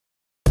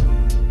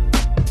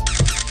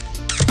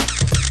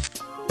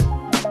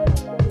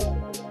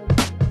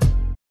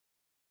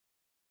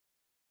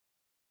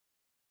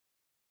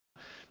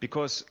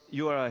because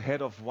you are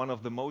head of one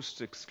of the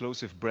most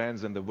exclusive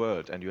brands in the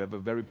world, and you have a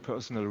very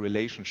personal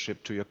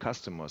relationship to your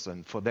customers.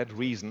 And for that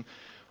reason,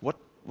 what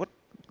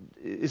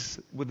is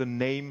with the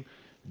name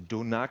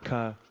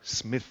Donaka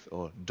Smith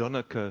or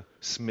Donaka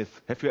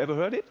Smith? Have you ever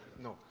heard it?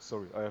 No,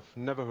 sorry, I have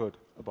never heard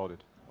about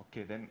it.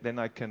 Okay, then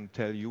I can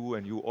tell you,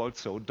 and you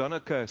also.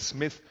 Donaka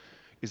Smith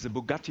is a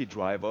Bugatti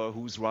driver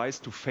whose rise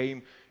to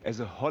fame as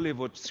a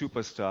Hollywood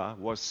superstar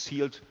was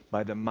sealed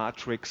by the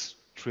Matrix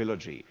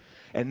trilogy.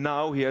 And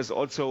now he has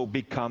also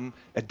become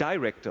a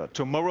director.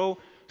 Tomorrow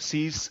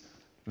sees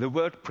the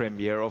world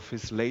premiere of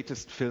his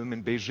latest film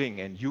in Beijing,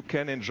 and you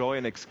can enjoy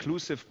an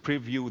exclusive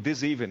preview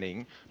this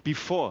evening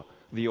before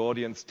the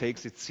audience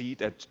takes its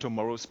seat at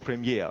tomorrow's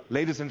premiere.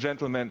 Ladies and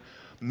gentlemen,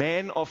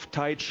 Man of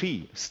Tai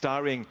Chi,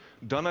 starring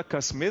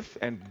Donaka Smith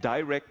and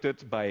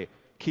directed by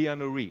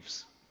Keanu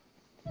Reeves.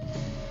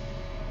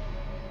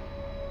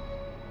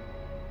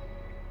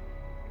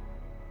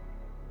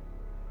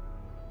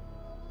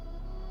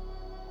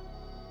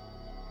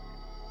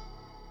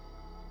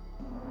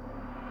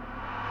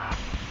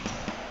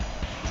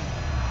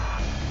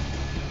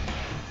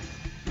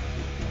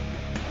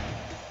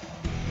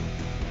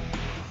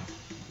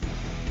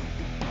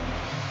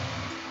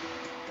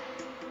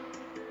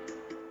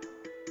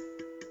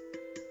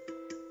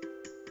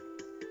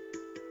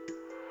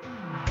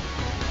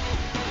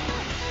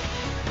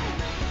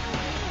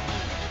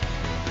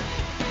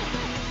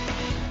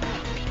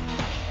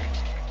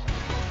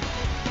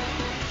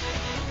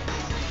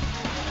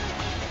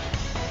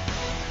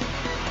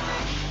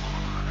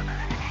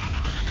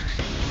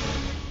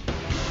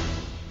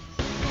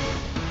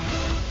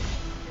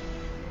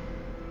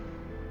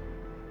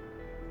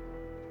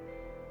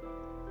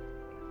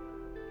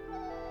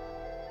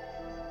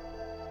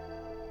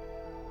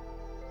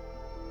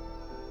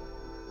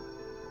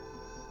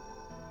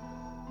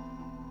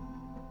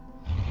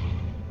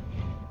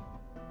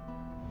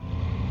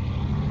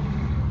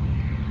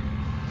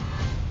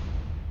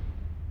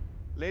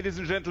 Ladies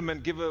and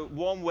gentlemen, give a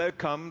warm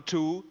welcome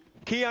to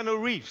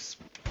Keanu Reeves.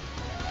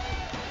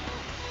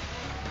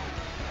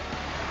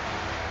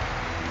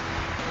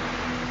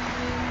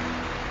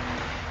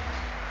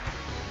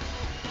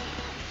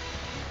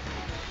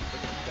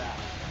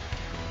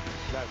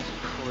 That's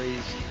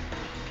crazy.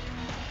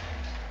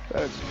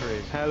 That's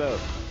crazy. Hello.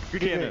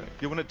 Good Keanu, evening.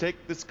 you want to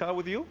take this car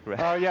with you?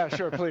 Oh, yeah,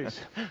 sure,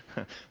 please.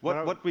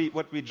 What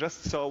we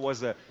just saw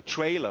was a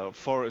trailer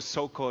for a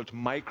so-called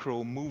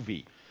micro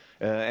movie.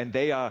 And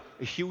they are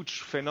a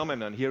huge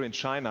phenomenon here in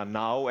China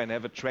now and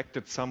have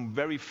attracted some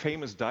very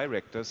famous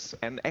directors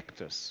and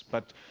actors.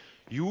 But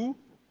you,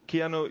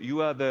 Keanu,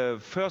 you are the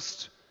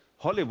first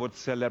Hollywood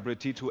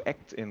celebrity to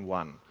act in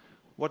one.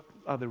 What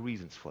are the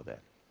reasons for that?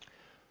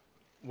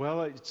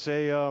 Well, I'd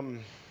say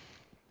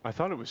I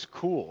thought it was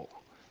cool,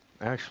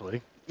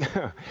 actually.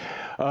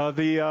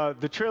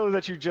 The trailer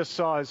that you just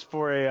saw is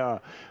for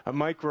a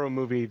micro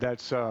movie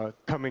that's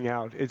coming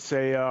out. It's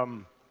a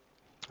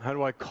how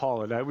do I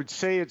call it? I would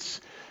say it's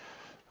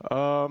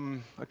a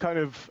kind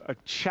of a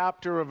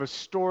chapter of a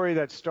story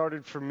that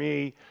started for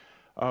me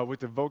with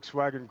the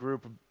Volkswagen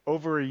Group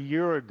over a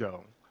year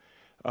ago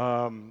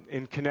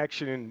in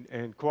connection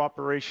and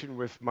cooperation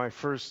with my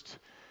first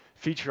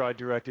feature I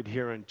directed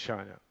here in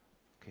China.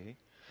 Okay.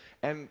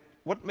 And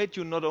what made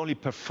you not only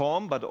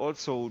perform but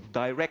also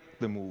direct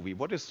the movie?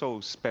 What is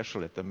so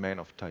special at the Man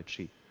of Tai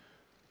Chi?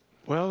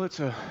 Well, it's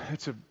a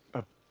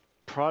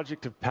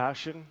project of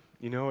passion.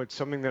 You know, it's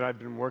something that I've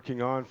been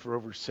working on for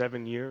over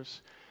 7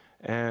 years.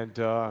 And,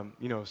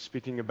 you know,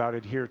 speaking about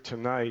it here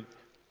tonight,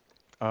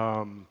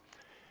 and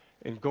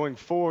going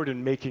forward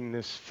and making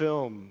this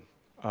film,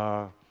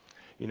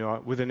 you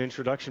know, with an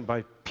introduction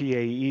by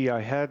PAE, I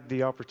had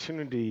the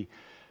opportunity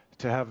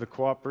to have the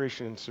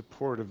cooperation and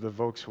support of the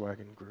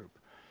Volkswagen Group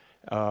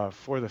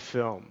for the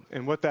film.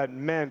 And what that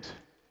meant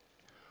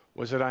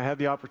was that I had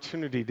the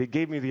opportunity, they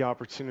gave me the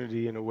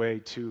opportunity in a way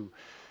to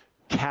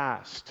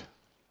cast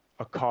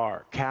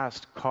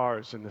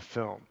cars in the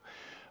film.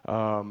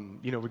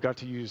 You know, we got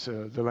to use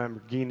the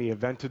Lamborghini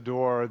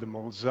Aventador, the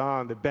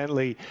Mulsanne, the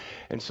Bentley,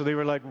 and so they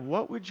were like,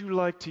 what would you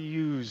like to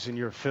use in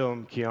your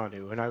film,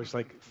 Keanu? And I was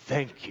like,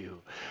 thank you.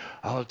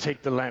 I'll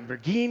take the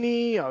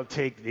Lamborghini, I'll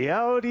take the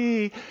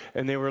Audi,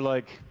 and they were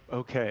like,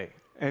 okay.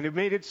 And it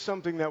made it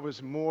something that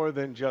was more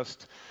than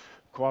just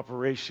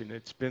cooperation.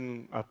 It's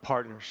been a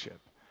partnership,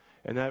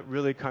 and that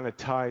really kind of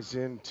ties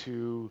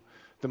into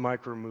the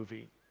micro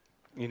movie.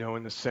 You know,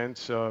 in the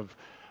sense of,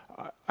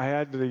 I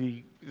had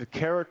the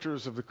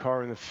characters of the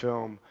car in the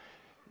film,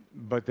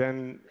 but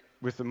then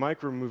with the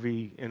micro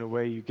movie, in a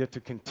way, you get to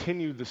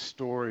continue the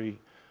story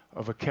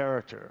of a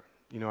character.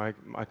 You know,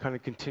 I kind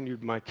of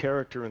continued my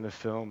character in the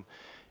film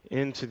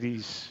into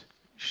the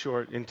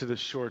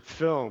short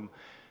film,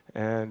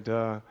 and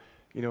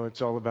you know,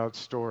 it's all about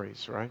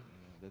stories, right?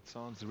 That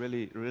sounds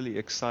really, really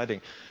exciting.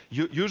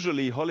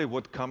 Usually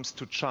Hollywood comes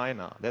to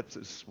China. That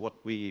is what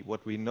we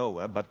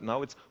know. But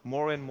now it's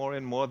more and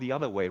more the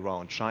other way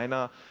around.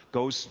 China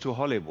goes to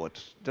Hollywood.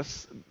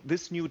 Does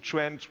this new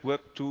trend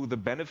work to the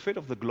benefit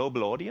of the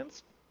global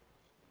audience?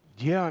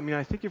 Yeah, I mean,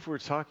 I think if we're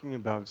talking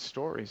about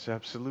stories,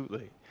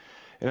 absolutely.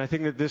 And I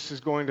think that this is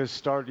going to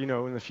start,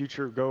 in the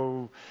future,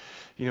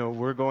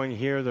 we're going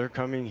here, they're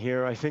coming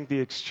here. I think the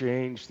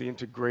exchange, the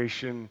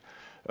integration,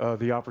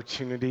 the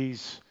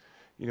opportunities,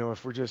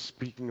 if we're just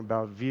speaking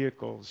about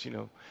vehicles,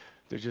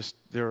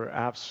 they're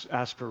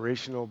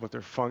aspirational, but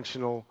they're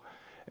functional.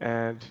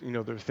 And,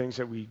 they're things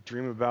that we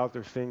dream about,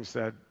 they're things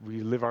that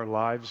we live our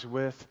lives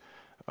with.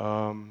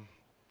 And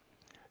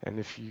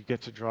if you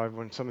get to drive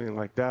something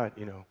like that,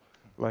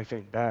 life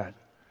ain't bad.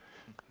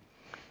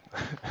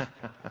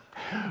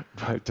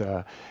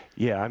 But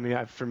yeah, I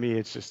mean, for me,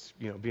 it's just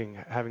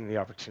having the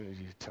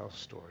opportunity to tell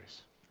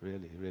stories.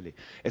 Really, really.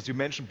 As you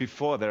mentioned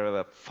before, there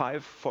are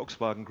 5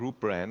 Volkswagen Group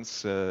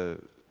brands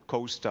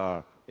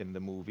co-star in the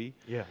movie.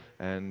 Yeah.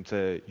 And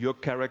your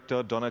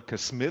character, Donnacha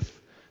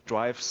Smith,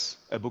 drives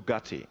a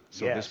Bugatti.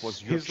 So yes. This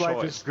was your His choice.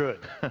 life is good.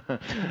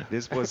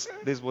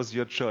 This was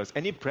your choice.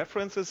 Any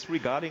preferences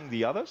regarding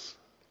the others?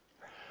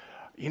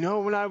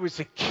 When I was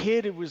a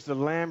kid, it was the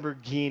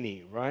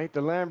Lamborghini, right?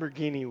 The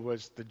Lamborghini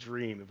was the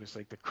dream. It was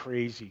like the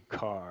crazy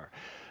car.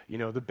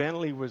 The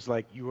Bentley was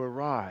like, you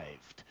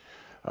arrived.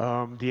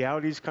 The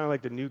Audi's kind of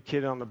like the new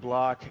kid on the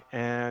block.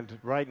 And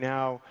right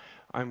now,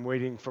 I'm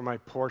waiting for my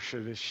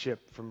Porsche to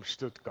ship from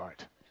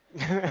Stuttgart.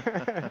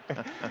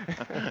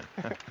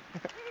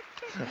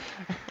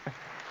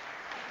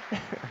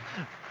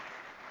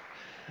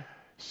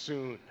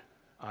 Soon,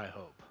 I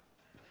hope.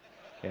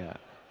 Yeah.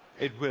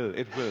 It will.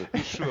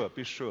 Be sure.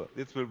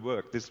 This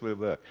will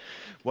work.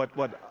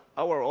 What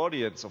our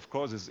audience, of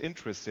course, is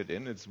interested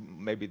in, it's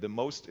maybe the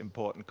most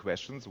important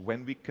questions,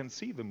 when we can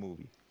see the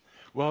movie.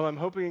 Well, I'm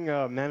hoping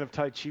Man of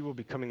Tai Chi will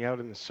be coming out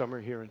in the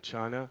summer here in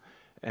China,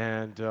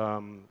 and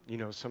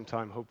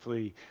sometime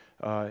hopefully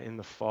in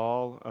the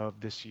fall of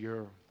this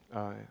year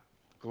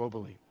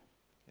globally.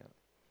 Yeah,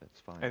 that's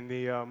fine. And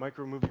the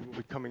micro movie will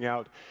be coming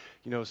out,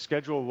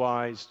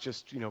 schedule-wise,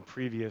 just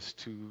previous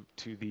to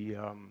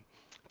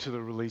the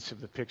release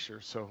of the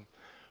picture. So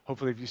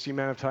hopefully if you see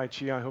Man of Tai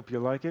Chi, I hope you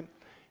like it.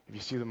 If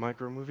you see the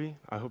micro movie,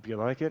 I hope you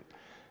like it.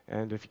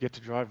 And if you get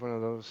to drive one of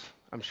those,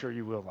 I'm sure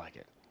you will like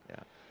it.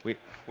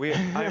 Yeah,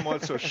 I am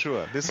also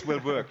sure this will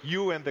work.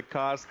 You and the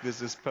cast,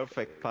 this is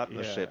perfect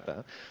partnership.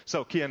 Yeah.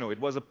 So Keanu, it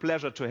was a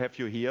pleasure to have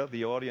you here.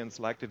 The audience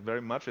liked it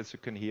very much, as you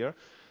can hear.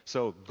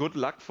 So good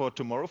luck for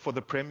tomorrow, for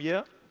the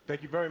premiere.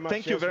 Thank you very much.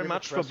 Thank you very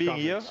much for being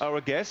here,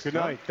 our guest. Good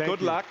night.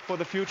 Good luck for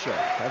the future.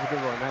 Have a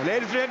good one, man.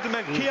 Ladies and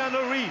gentlemen,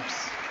 Keanu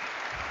Reeves.